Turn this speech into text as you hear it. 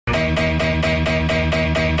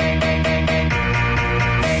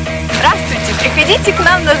Идите к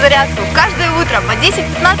нам на зарядку каждое утро по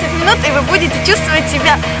 10-15 минут, и вы будете чувствовать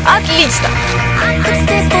себя отлично.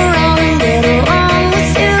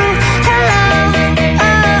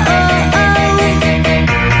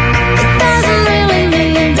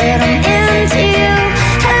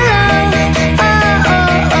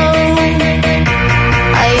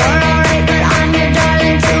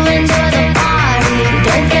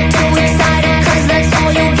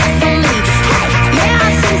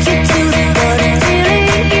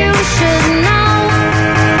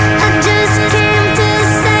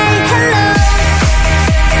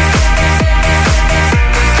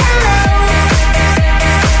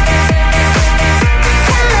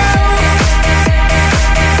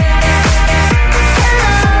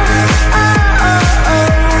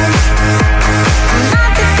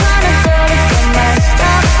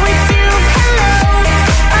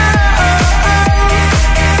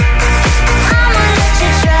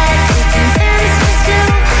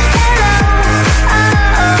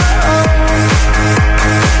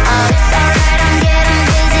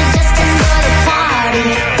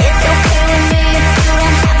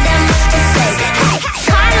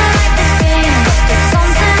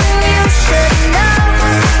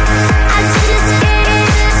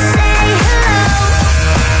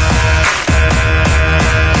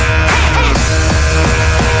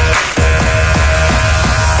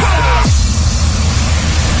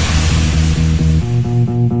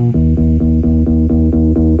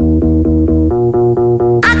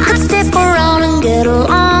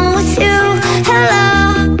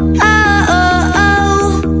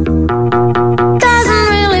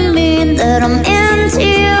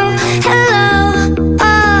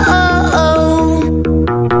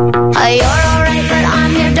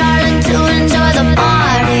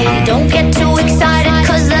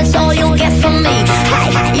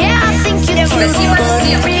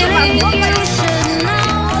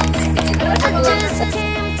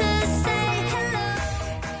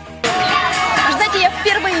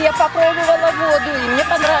 Я попробовала воду, и мне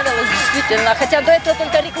понравилось действительно. Хотя до этого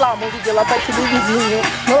только рекламу видела по телевидению.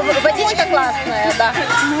 Но водичка классная, да.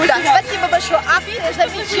 Да, спасибо большое. Акция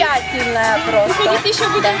замечательная просто. Приходите, еще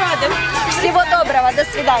будем рады. Всего доброго, до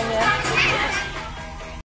свидания.